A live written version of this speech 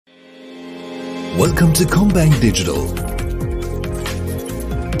Welcome to ComBank Digital.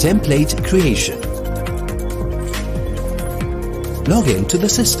 Template creation. Log in to the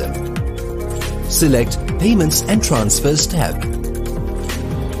system. Select Payments and Transfers tab.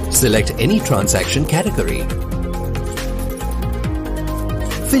 Select any transaction category.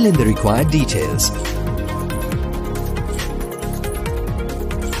 Fill in the required details.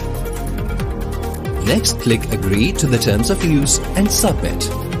 Next, click Agree to the terms of use and Submit.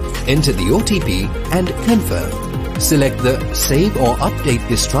 Enter the OTP and confirm. Select the Save or Update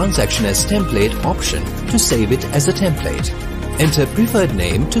this transaction as template option to save it as a template. Enter preferred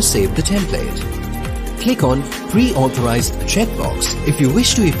name to save the template. Click on Pre-authorized checkbox if you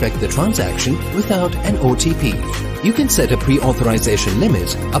wish to effect the transaction without an OTP. You can set a pre-authorization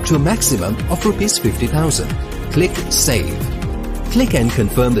limit up to a maximum of Rs 50,000. Click Save. Click and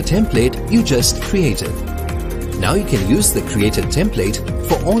confirm the template you just created. Now you can use the created template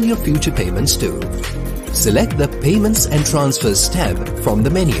for all your future payments too. Select the Payments and Transfers tab from the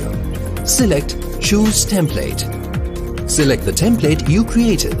menu. Select Choose Template. Select the template you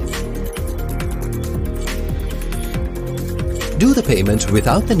created. Do the payment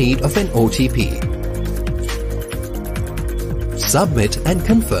without the need of an OTP. Submit and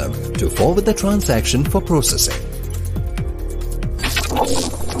confirm to forward the transaction for processing.